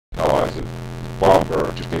has a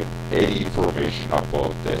power to get any information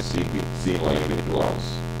about the single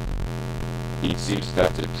individuals. It seems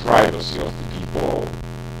that the privacy of the people,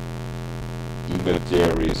 even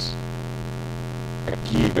there is a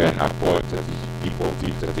given a point that if people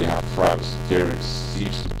think that they have privacy, there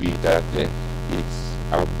seems to be that it's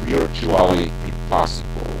virtually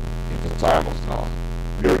impossible in the time of now.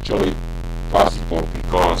 Virtually possible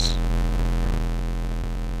because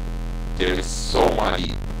there is so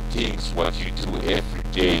many things what you do every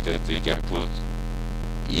day that they can put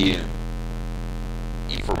in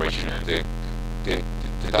information in the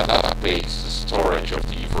database, the storage of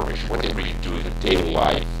the information, whatever you do in the daily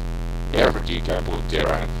life, everything can put there,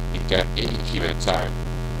 and it can any given time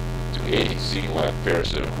to any single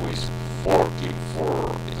person who is working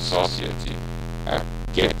for the society and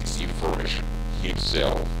get this information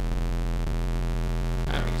himself.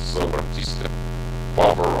 And so what is the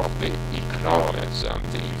power of the ignorance and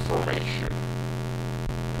the information?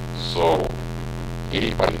 So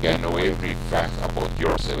anybody can know every fact about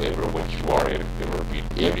yourself, ever what you are, ever been,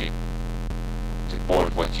 every the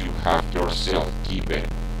point what you have yourself given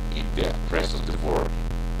in the rest of the world.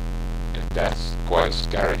 And that's quite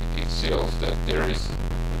scary in itself, that there is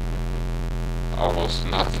almost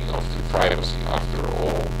nothing of the privacy after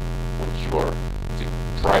all. The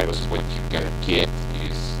privacy what you can get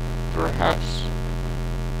is perhaps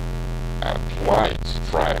applied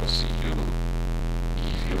privacy.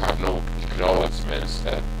 If you have no acknowledgements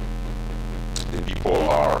that the people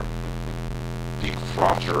are big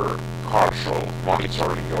brother partial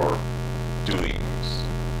monitoring your doings,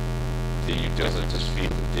 then you doesn't just feel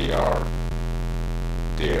that they are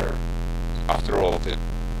there. After all, the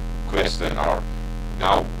question are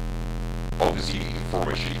now obviously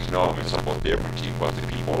information economics about everything, what the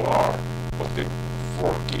people are, what they're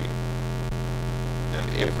working,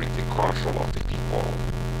 and everything control of the people.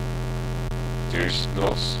 There is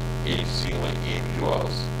not any single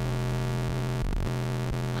individuals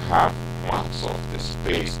have much of the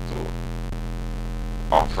space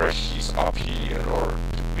to oppress his opinion or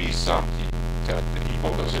to be something that the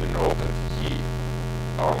people doesn't know that he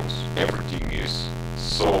owns. Everything is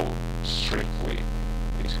so strictly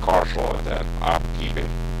it's controlled and upgiven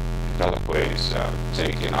in database and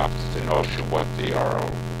taken up to the notion what they are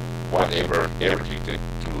on. Whatever, everything they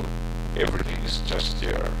do, everything is just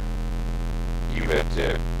there. Even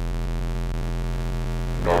the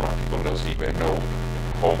normal people doesn't even know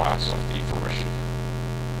how much of the information.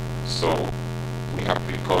 So we have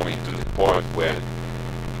been coming to the point when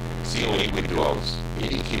single individuals at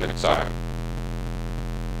any given time,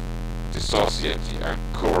 the society and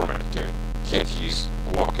government can get his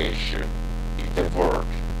location in the world.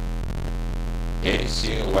 Any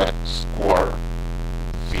single square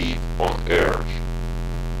feet on Earth,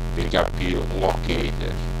 they can be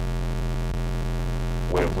located.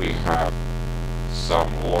 When we have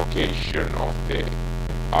some location of the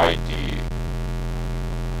ID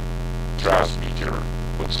transmitter,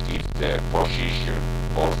 which gives the position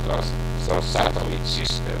of some satellite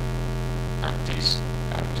system, and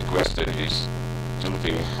the question is, do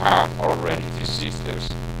they have already these systems?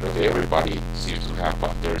 Not everybody seems to have,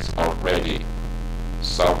 but there is already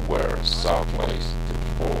somewhere, someplace, the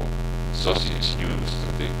people, societies use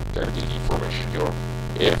that they can get information.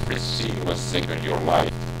 Every single second of your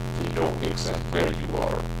life, they know exactly where you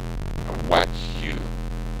are and what you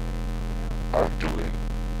are doing.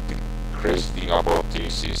 The crazy thing about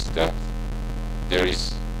this is that there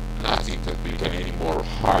is nothing that we can anymore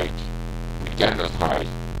hide. We cannot hide.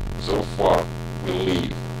 So far, we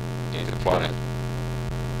live in the planet.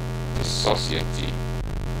 The society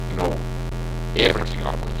know everything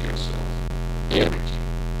about yourself. Everything.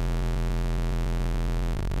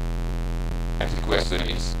 And the question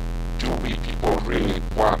is, do we people really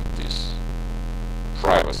want this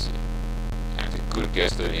privacy? And the good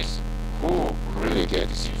question is, who really get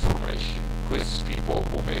this information? Who is these people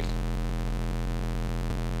who make it?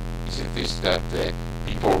 Is it this that the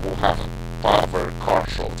people who have a power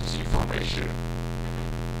control this information?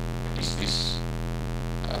 Is this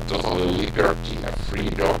total liberty and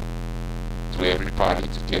freedom to everybody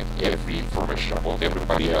to get every information about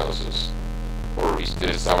everybody else's? Or is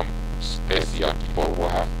there some special people who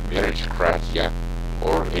have meritocratia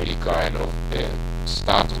or any kind of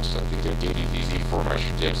status that they can give you this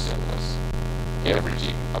information themselves?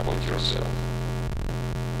 Everything about yourself.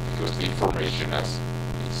 Because the information it's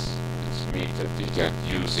mean that they can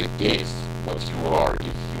use against what you are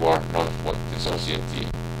if you are not what the society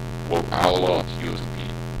will allow you to be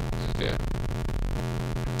to them.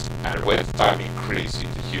 And when time increases,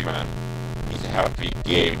 the human it have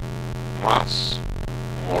become much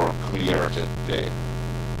more clear that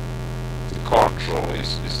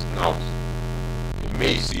science is not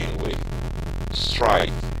amazingly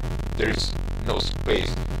straight. There is no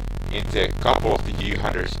space in the couple of the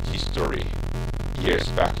hundreds history years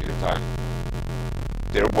back in the time.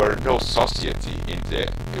 There were no society in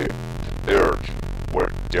the earth where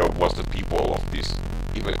there was the people of this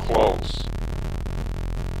even close.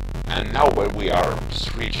 And now when we are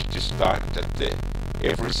reached this time that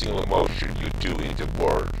every single motion you do in the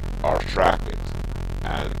world are tracked,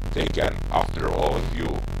 and they can, after all of you,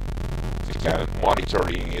 they can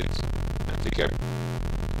monitoring it, and they can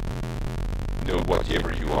know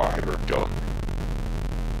whatever you are ever done.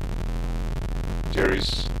 There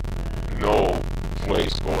is no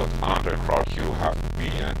place called underground you have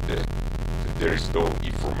been, and there is no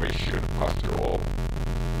information after all.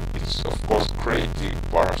 It's of course creating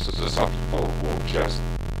perhaps some people who just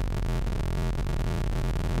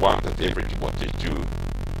want that everything what they do,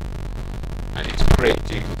 and it's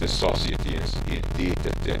creating the society indeed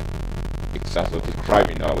that exactly the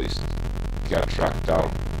criminalists can track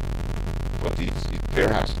down. But it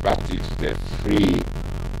perhaps back to the free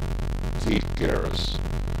thinkers,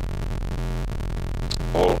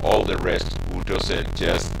 all the rest who doesn't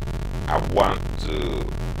just want to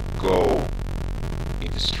go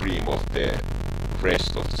in the stream of the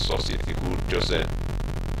rest of the society, who doesn't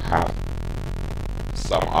have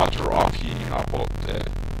some other opinion about that,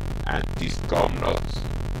 and this come not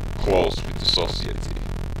close with the society.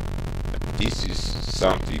 This is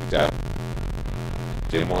something that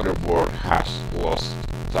the modern world has lost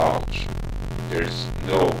touch. There is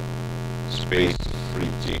no space to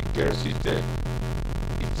free thinkers.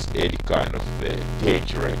 It's any kind of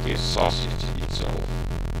danger against society itself.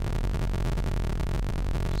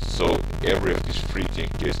 So every of these free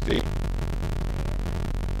thinkers,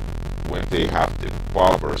 when they have the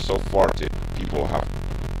power, so far that people have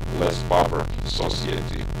less power in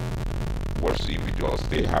society towards individuals,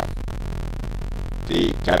 they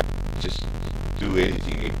can't just do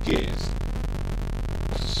anything against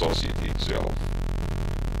the society itself.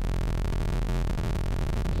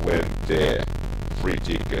 When the free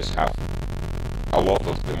thinkers have a lot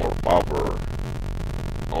of them more power,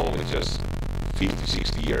 only just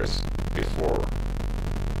 50-60 years before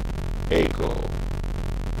ego.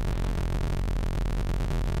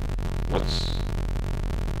 What's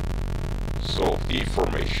so the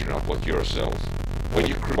information about yourself when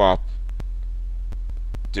you grow up?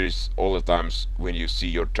 There's all the times when you see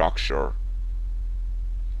your doctor,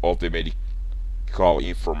 all the medical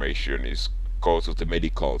information is go to the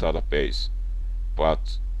medical database,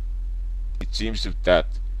 but it seems that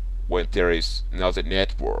when there is now the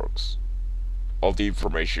networks, all the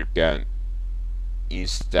information can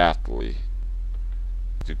instantly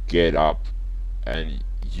to get up and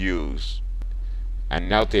use, and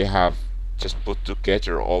now they have just put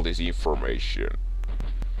together all this information.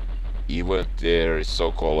 Even there is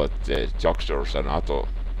so-called doctors and other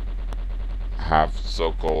have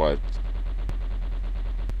so-called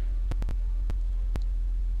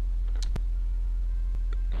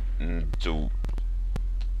to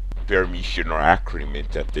permission or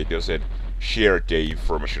agreement that they doesn't share the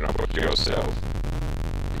information about yourself.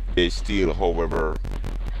 They still, however,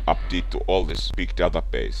 update to all this big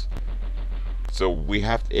database. So we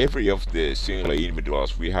have every of the single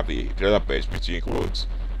individuals, we have the database which includes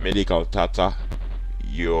medical data,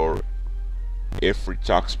 your every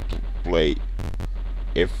tax play,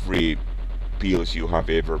 every bills you have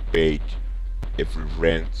ever paid, every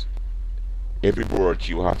rent, every word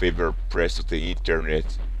you have ever pressed to the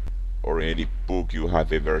internet, or any book you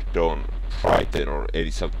have ever done, written, or any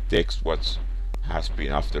some text what has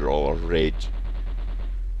been after all read.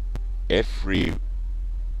 Every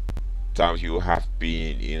time you have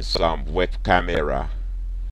been in some web camera